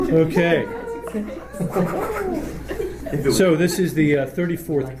Okay. So this is the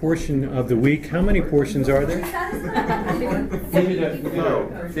 34th portion of the week. How many portions are there? Fitty Foe.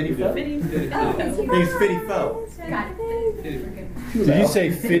 Did you say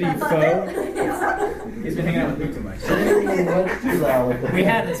Fitty Foe? He's been hanging out with me too much. We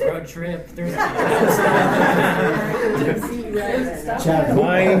had this road trip. There's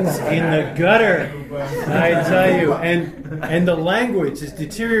Mine's in the gutter, I tell you. And the language is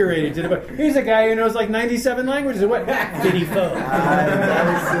deteriorated. Here's a guy who knows like 97 languages. What? Fitty Foe. That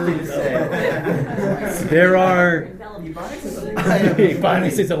was silly to say. There are...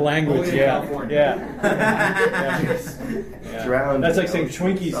 Ebonics is a language, yeah. Drowned. That's like saying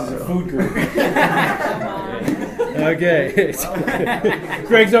Twinkies is a food group. Okay.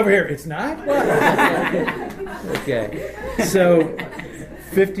 Greg's over here. It's not? Okay. So,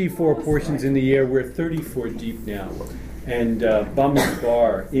 54 portions in the year. We're 34 deep now. And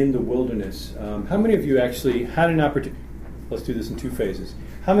Bamidbar, in the wilderness. How many of you actually had an opportunity? Let's do this in two phases.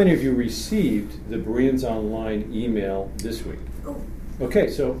 How many of you received the Bereans Online email this week? Okay,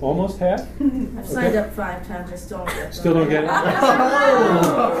 so almost half? I've signed up 5 times, I still don't get it. Still don't get it?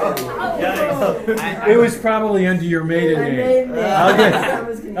 It was probably under your maiden name.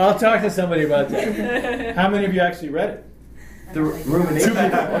 I'll talk to somebody about that. How many of you actually read it? The rumination. 2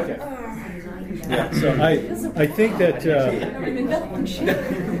 people, okay. Yeah, so I think that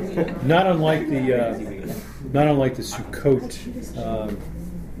not unlike the Sukkot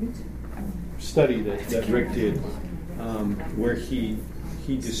study that Rick did, where he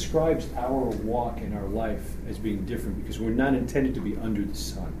describes our walk in our life as being different because we're not intended to be under the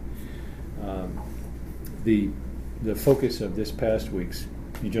sun. The focus of this past week's,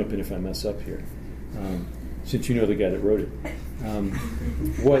 you jump in if I mess up here, since you know the guy that wrote it,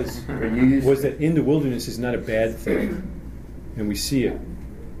 was that in the wilderness is not a bad thing, and we see it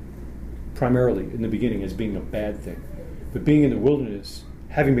primarily in the beginning as being a bad thing, but being in the wilderness,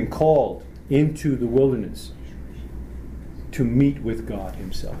 having been called into the wilderness to meet with God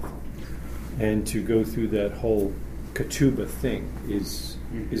Himself and to go through that whole ketubah thing is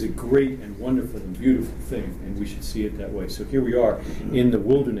a great and wonderful and beautiful thing, and we should see it that way. So here we are in the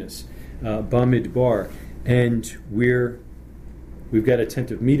wilderness, Bamidbar, and we've got a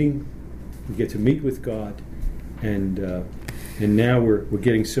tent of meeting. We get to meet with God, and now we're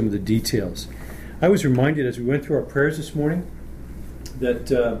getting some of the details. I was reminded as we went through our prayers this morning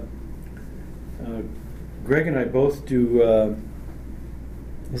that Greg and I both do,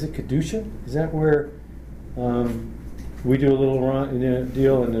 is it Kedusha? Is that where we do a little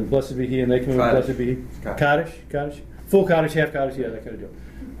deal and then Blessed be He and they come in with Blessed be He? Kaddish? Full Kaddish, half Kaddish, yeah, that kind of deal.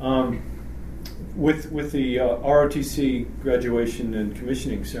 With the ROTC graduation and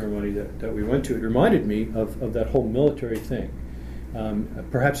commissioning ceremony that we went to, it reminded me of that whole military thing.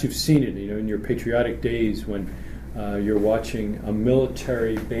 Perhaps you've seen it, in your patriotic days when you're watching a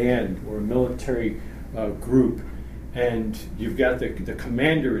military band or a military group, and you've got the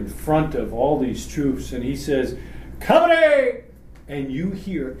commander in front of all these troops, and he says, "Company!" And you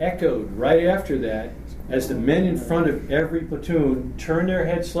hear echoed right after that as the men in front of every platoon turn their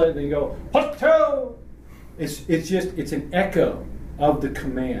heads slightly and go, "Platoon!" It's an echo of the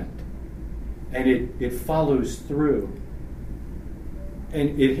command, and it follows through,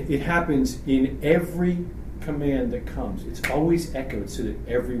 and it happens in every command that comes. It's always echoed so that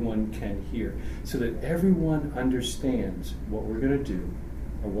everyone can hear, so that everyone understands what we're going to do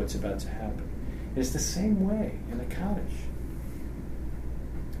or what's about to happen. And it's the same way in the Kaddish.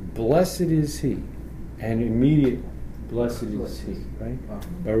 Blessed is He, and immediately, blessed is He, right?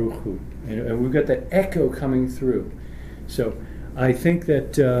 Baruch Hu. And we've got that echo coming through. So I think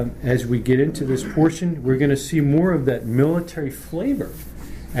that as we get into this portion, we're going to see more of that military flavor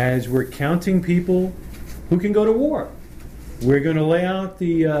as we're counting people who can go to war. We're going to lay out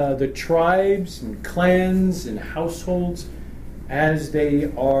the tribes and clans and households as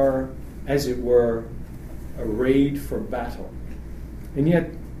they are, as it were, arrayed for battle. And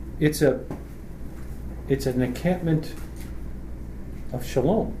yet, it's an encampment of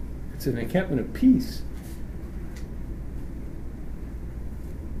shalom. It's an encampment of peace.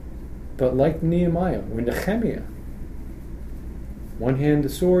 But like Nehemiah or Nehemiah, one hand the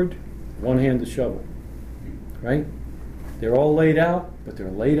sword, one hand the shovel. Right? They're all laid out, but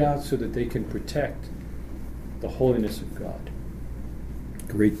they're laid out so that they can protect the holiness of God.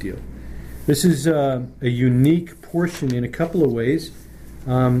 Great deal. This is a unique portion in a couple of ways.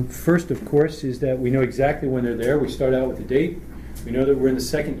 First, of course, is that we know exactly when they're there. We start out with the date. We know that we're in the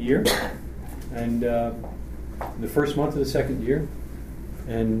second year, and the first month of the second year.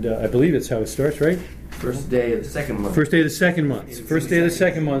 And I believe that's how it starts, right? First day of the second month. First day of the second month. First day of the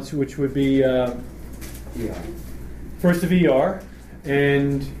second month, which would be first of ER.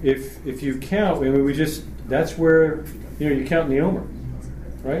 And if you count, that's where you count in the Omer,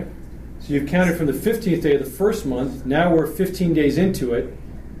 right? So you've counted from the 15th day of the first month. Now we're 15 days into it,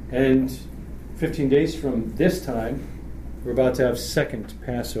 and 15 days from this time, we're about to have second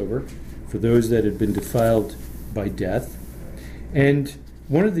Passover for those that had been defiled by death. And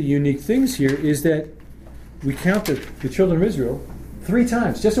one of the unique things here is that we count the children of Israel 3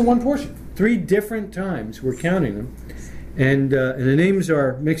 times, just in one portion. 3 different times we're counting them. And the names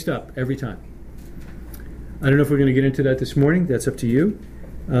are mixed up every time. I don't know if we're going to get into that this morning. That's up to you.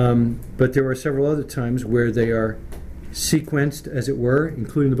 But there are several other times where they are sequenced, as it were,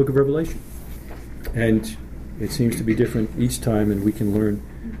 including the book of Revelation. And it seems to be different each time, and we can learn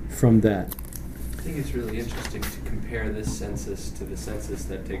from that. I think it's really interesting to compare this census to the census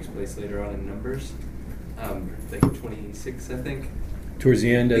that takes place later on in Numbers, like 26, I think. Towards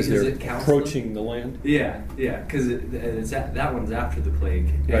the end, as Because they're it counts approaching the land. Yeah, because that one's after the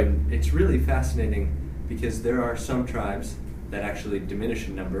plague. Right. And it's really fascinating because there are some tribes that actually diminish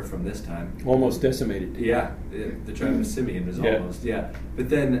in number from this time. Almost decimated. Yeah, the tribe of Simeon was almost, But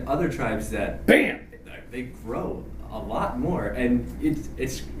then other tribes that... BAM! They grow a lot more. And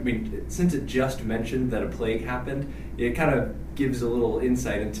since it just mentioned that a plague happened, it kind of gives a little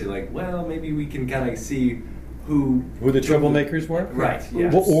insight into maybe we can kind of see who the troublemakers were? Right,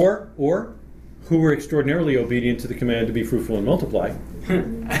 yeah. Or who were extraordinarily obedient to the command to be fruitful and multiply.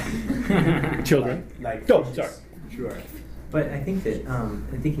 Children. Sorry. Sure. But I think that,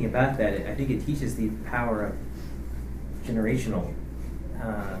 in thinking about that, I think it teaches the power of generational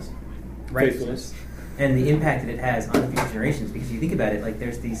righteousness and the impact that it has on future generations. Because you think about it,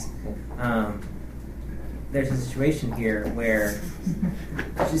 there's these, there's a situation here where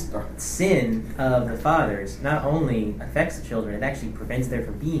just sin of the fathers not only affects the children, it actually prevents there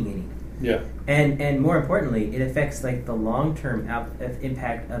from being any. Yeah. And more importantly, it affects the long-term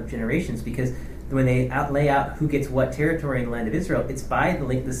impact of generations, because when they lay out who gets what territory in the land of Israel, it's by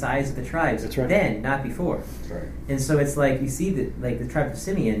the size of the tribes. That's right. Then, not before. That's right. And so it's you see that the tribe of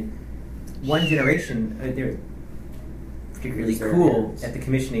Simeon, one generation, they're particularly cool at the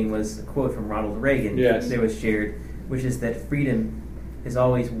commissioning was a quote from Ronald Reagan that was shared, which is that freedom is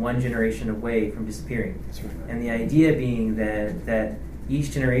always one generation away from disappearing. That's right. And the idea being that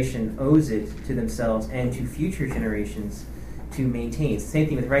each generation owes it to themselves and to future generations to maintain. It's the same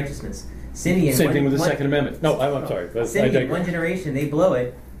thing with righteousness. Simeon, same thing with the Second Amendment. No, I'm sorry. But Simeon, one generation, they blow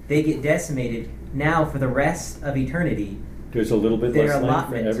it, they get decimated. Now, for the rest of eternity, there's a little bit their less land for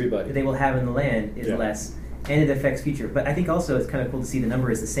allotment everybody that they will have in the land is less, and it affects future. But I think also it's kind of cool to see the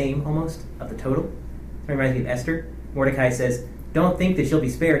number is the same almost of the total. It reminds me of Esther. Mordecai says, "Don't think that she'll be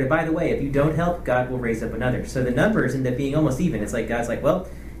spared. And by the way, if you don't help, God will raise up another." So the numbers end up being almost even. It's God's well,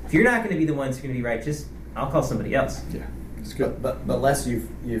 if you're not going to be the ones who are going to be righteous, I'll call somebody else. Yeah. It's good. But less you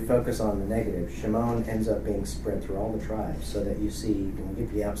focus on the negative. Shimon ends up being spread through all the tribes, so that you see when we get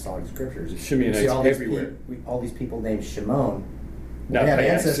to the apostolic scriptures, Shimeonites you see all everywhere. All these people named Shimon. No, they have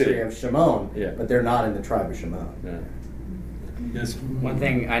yeah, ancestry of Shimon, yeah, but they're not in the tribe of Shimon. Yeah. Yes. One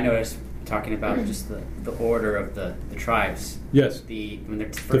thing I noticed talking about just the order of the tribes. Yes. When they're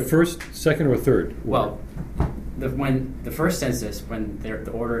the first, second, or third. Well, when the first census, when they're the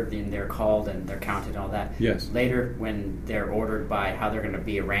order, and they're called and they're counted and all that. Yes. Later, when they're ordered by how they're going to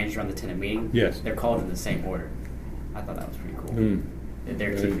be arranged around the tent of meeting. Yes. They're called in the same order. I thought that was pretty cool. That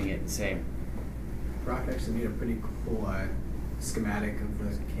they're keeping it the same. Brock actually made a pretty cool schematic of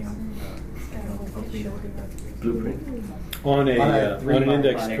the camp Blueprint. On an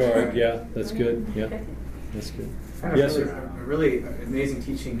index on card. Yeah, that's good. Yeah, that's good. Yes, a sir. really amazing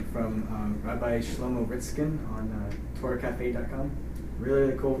teaching from Rabbi Shlomo Ritzkin on TorahCafe.com. Really,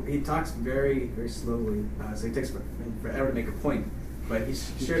 really cool. He talks very, very slowly, so he takes forever to make a point. But he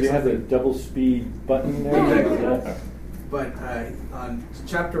shares. Do you have the double speed button there? Yeah. But on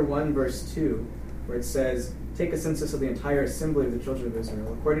chapter 1, verse 2, where it says, "Take a census of the entire assembly of the children of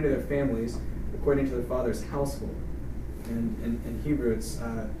Israel, according to their families, according to their father's household." And in Hebrew, it's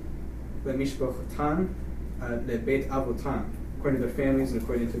 "Lemishpochtan lebeit avotam," according to their families and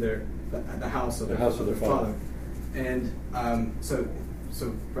according to the house of their father. And so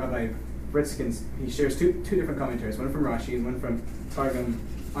Rabbi Ritzkin, he shares two different commentaries, one from Rashi and one from Targum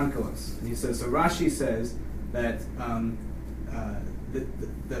Onkelos. And he says, so Rashi says that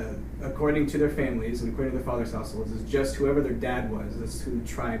the according to their families and according to their father's households is just whoever their dad was. That's who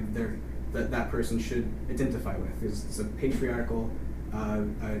tribe that person should identify with. It's a patriarchal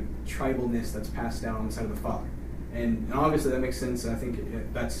tribalness that's passed down on the side of the father. And obviously that makes sense. I think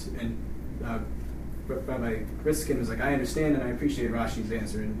that's Rabbi Riskin was like, I understand and I appreciate Rashi's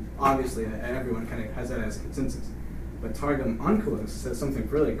answer, and obviously everyone kind of has that as consensus. But Targum Onkelos says something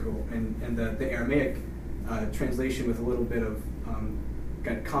really cool, and the Aramaic translation with a little bit of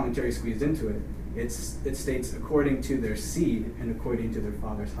kind of commentary squeezed into it. It states according to their seed and according to their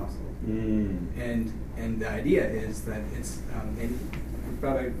father's household. And the idea is that it's and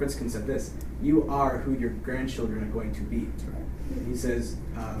Rabbi Britzkin said this: you are who your grandchildren are going to be. And he says,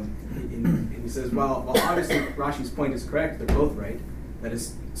 well, obviously Rashi's point is correct. They're both right. That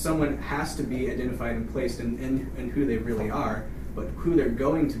is, someone has to be identified and placed in who they really are, but who they're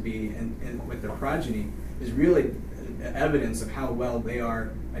going to be and with their progeny is really evidence of how well they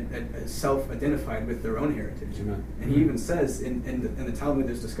are self-identified with their own heritage. Amen. And he even says in the Talmud,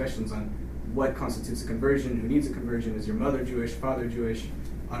 there's discussions on what constitutes a conversion, who needs a conversion, is your mother Jewish, father Jewish,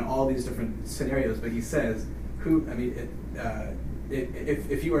 on all these different scenarios. But he says,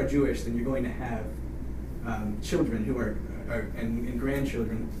 if you are Jewish, then you're going to have children who are and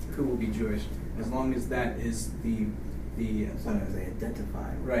grandchildren who will be Jewish, as long as that is as long as they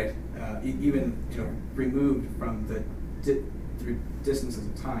identify. Right. Even removed from the distances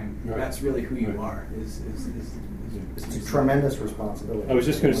of time, right. That's really who you Right. are. It's a tremendous responsibility. I was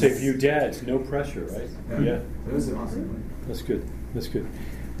just going to say, for you dads, no pressure, right? Yeah. It was an awesome point. That's good. That's good.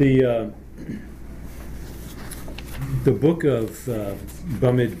 The book of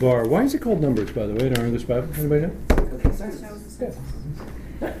Bamidbar. Why is it called Numbers, by the way, in our English Bible? Anybody know?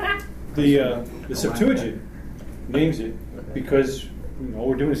 The Septuagint names it because all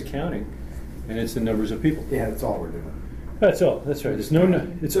we're doing is counting, and it's the numbers of people. Yeah, that's all we're doing. That's all. That's right. There's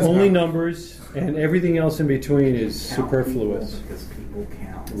it's only numbers, and everything else in between is superfluous. Because people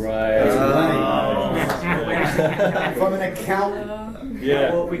count. Right. From an accountant.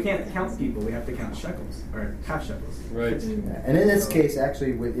 Yeah. Well, we can't count people. We have to count shekels or half shekels. Right. Yeah. And in this case,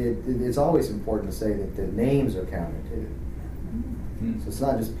 actually, it's always important to say that the names are counted too. So it's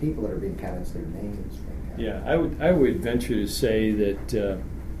not just people that are being counted; it's their names being counted. Yeah, I would venture to say that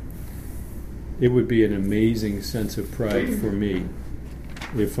it would be an amazing sense of pride for me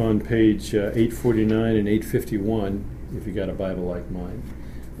if on page 849 and 851, if you got a Bible like mine,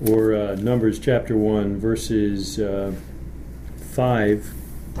 or Numbers chapter 1, verses 5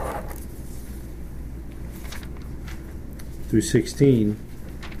 through 16,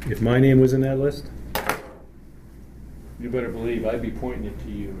 if my name was in that list, you better believe I'd be pointing it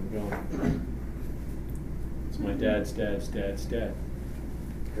to you and going, it's my dad's dad's dad's dad.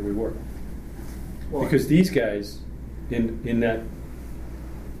 Here we work. Because these guys in that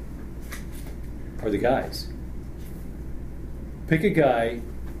are the guys. Pick a guy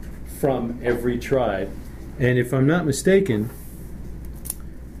from every tribe, and if I'm not mistaken,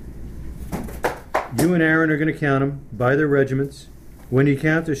 you and Aaron are going to count them by their regiments. When you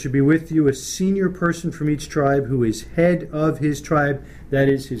count, there should be with you a senior person from each tribe who is head of his tribe, that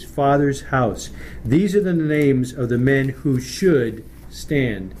is his father's house. These are the names of the men who should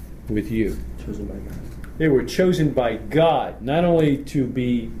stand with you. Chosen by God. They were chosen by God, not only to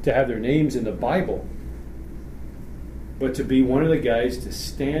have their names in the Bible, but to be one of the guys to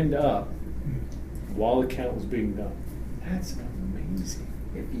stand up while the count was being done. That's amazing.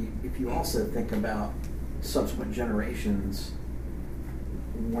 If you also think about subsequent generations,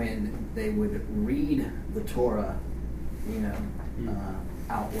 when they would read the Torah,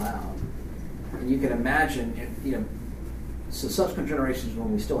 out loud, and you can imagine, so subsequent generations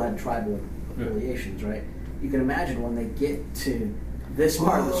when we still had tribal affiliations, right? You can imagine when they get to this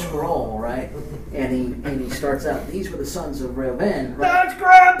part of the scroll, right? And he starts out, these were the sons of Reuben, right? That's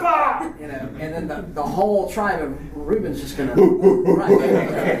Grandpa! And then the whole tribe of Reuben's just gonna right.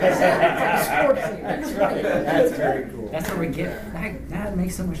 That's right. That's very cool. That's where we get that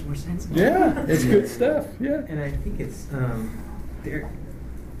makes so much more sense. Yeah, it's good stuff. Yeah. And I think it's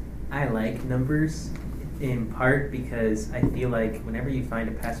I like Numbers in part because I feel like whenever you find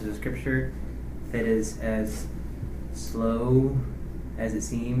a passage of scripture that is as slow as it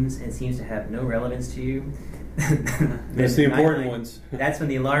seems to have no relevance to you, That's the important ones. That's when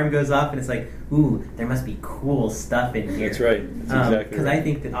the alarm goes off and it's like, ooh, there must be cool stuff in here. That's right. That's exactly Because right. I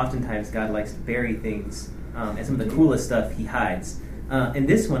think that oftentimes God likes to bury things, and some of the coolest stuff he hides. In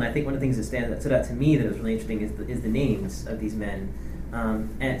this one, I think one of the things that stood out to me that was really interesting is the names of these men,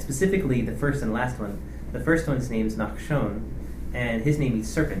 and specifically the first and last one. The first one's name is Nachshon, and his name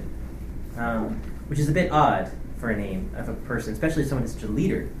means serpent, which is a bit odd for a name of a person, especially someone who's such a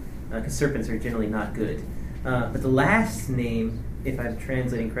leader, because serpents are generally not good. But the last name, if I'm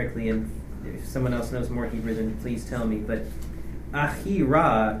translating correctly, and if someone else knows more Hebrew, then please tell me, but Ahi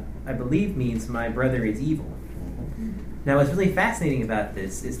Ra, I believe, means my brother is evil. Now, what's really fascinating about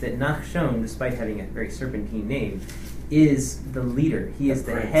this is that Nachshon, despite having a very serpentine name, is the leader. He is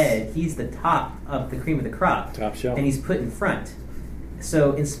the head. He's the top of the cream of the crop. Top shelf. And he's put in front.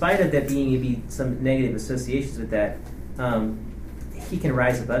 So in spite of there being maybe some negative associations with that, he can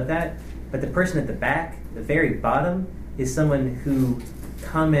rise above that. But the person at the back, the very bottom, is someone who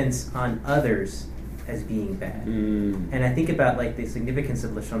comments on others as being bad. And I think about like the significance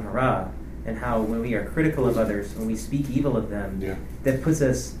of Lashon Hara and how when we are critical of others, when we speak evil of them, that puts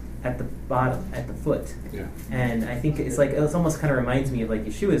us at the bottom, at the foot. And I think it's like, it almost kind of reminds me of like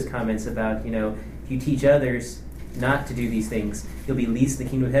Yeshua's comments about, if you teach others not to do these things, you'll be least in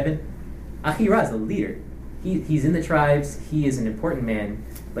the kingdom of heaven. Achira is the leader. He's in the tribes, he is an important man,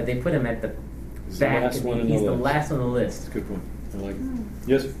 but they put him at the back. He's the last on the list. That's a good point. I like it.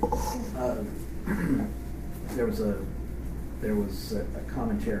 Yes? There was a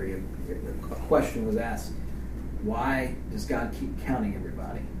commentary, a question was asked, why does God keep counting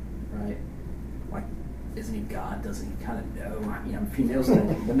everybody, right? Like, isn't he God? Doesn't he kind of know? If he knows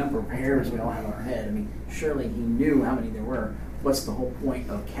the number of hairs we all have on our head, I mean, surely he knew how many there were. What's the whole point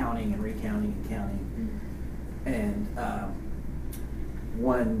of counting and recounting and counting? And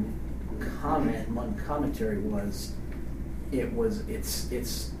one commentary was,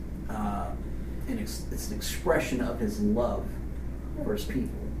 it's an expression of his love for his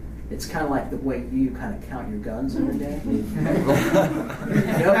people. It's kind of like the way you kind of count your guns every day.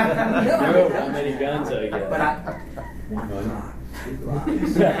 How many guns I get? But one, 2,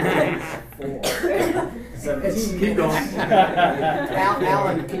 4. Keep going.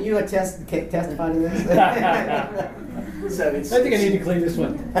 Alan, can you testify to this? So I think I need to clean this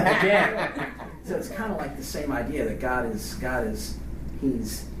one again. So it's kind of like the same idea that God is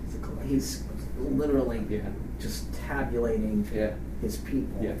he's literally just tabulating his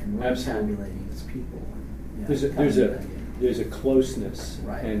people and tabulating his people. There's a closeness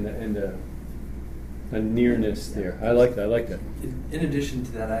and a nearness there. I like that. In addition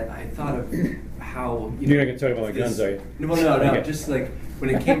to that, I thought of how you're not going to talk about my guns, are you? No. Okay. Just like when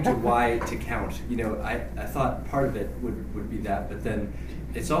it came to why to count, I thought part of it would be that, but then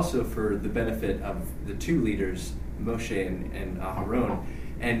it's also for the benefit of the two leaders, Moshe and Aharon,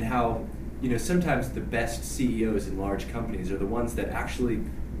 and how sometimes the best CEOs in large companies are the ones that actually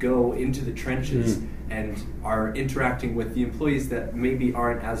go into the trenches and are interacting with the employees that maybe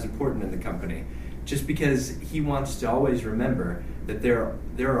aren't as important in the company, just because he wants to always remember that there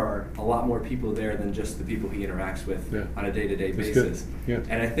are a lot more people there than just the people he interacts with on a day-to-day basis.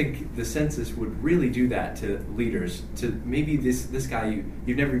 And I think the census would really do that to leaders, to maybe this guy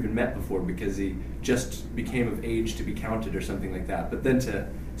you've never even met before because he just became of age to be counted or something like that, but then to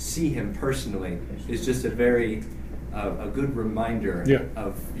see him personally is just a very a good reminder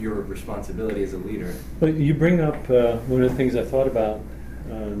of your responsibility as a leader. But you bring up one of the things I thought about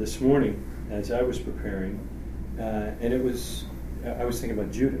this morning as I was preparing, and I was thinking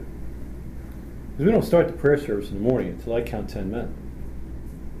about Judah. Because we don't start the prayer service in the morning until I count 10 men.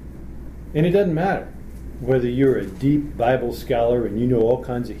 And it doesn't matter whether you're a deep Bible scholar and you know all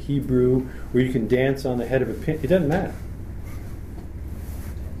kinds of Hebrew, or you can dance on the head of a pin. It doesn't matter.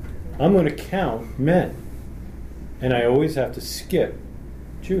 I'm going to count men. And I always have to skip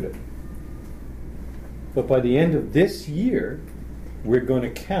Judah. But by the end of this year, we're going to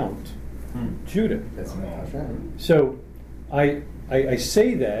count Judah. That's right. So I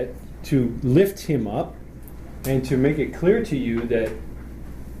say that to lift him up and to make it clear to you that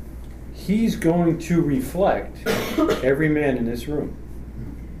he's going to reflect every man in this room.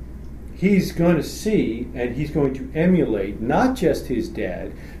 He's going to see and he's going to emulate not just his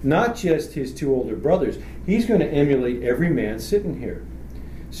dad, not just his two older brothers. He's going to emulate every man sitting here.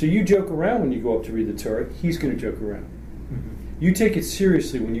 So you joke around when you go up to read the Torah, he's going to joke around. You take it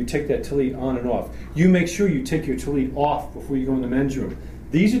seriously when you take that tallit on and off. You make sure you take your tallit off before you go in the men's room.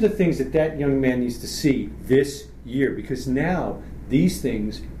 These are the things that young man needs to see this year, because now these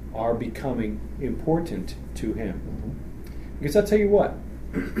things are becoming important to him. Because I'll tell you what,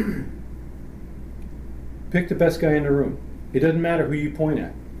 pick the best guy in the room. It doesn't matter who you point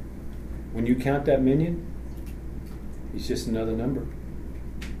at. When you count that minion, he's just another number.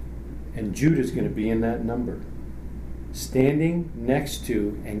 And Judah's going to be in that number, standing next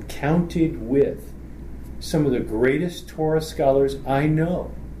to and counted with some of the greatest Torah scholars I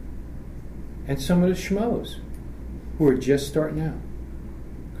know, and some of the schmoes who are just starting out.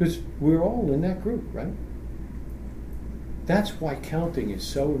 Because we're all in that group, right? That's why counting is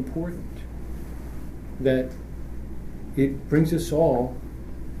so important. That it brings us all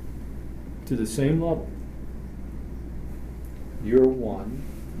to the same level. You're one,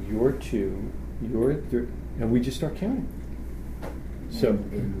 you're two, and we just start counting. So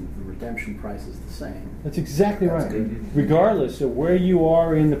and the redemption price is the same. that's exactly That's right. good. Regardless of where you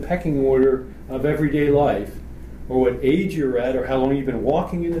are in the pecking order of everyday life, or what age you're at, or how long you've been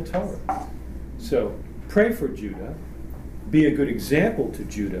walking in the Torah. So pray for Judah, be a good example to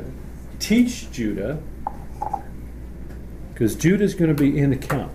Judah, teach Judah, because Judah's going to be in the count.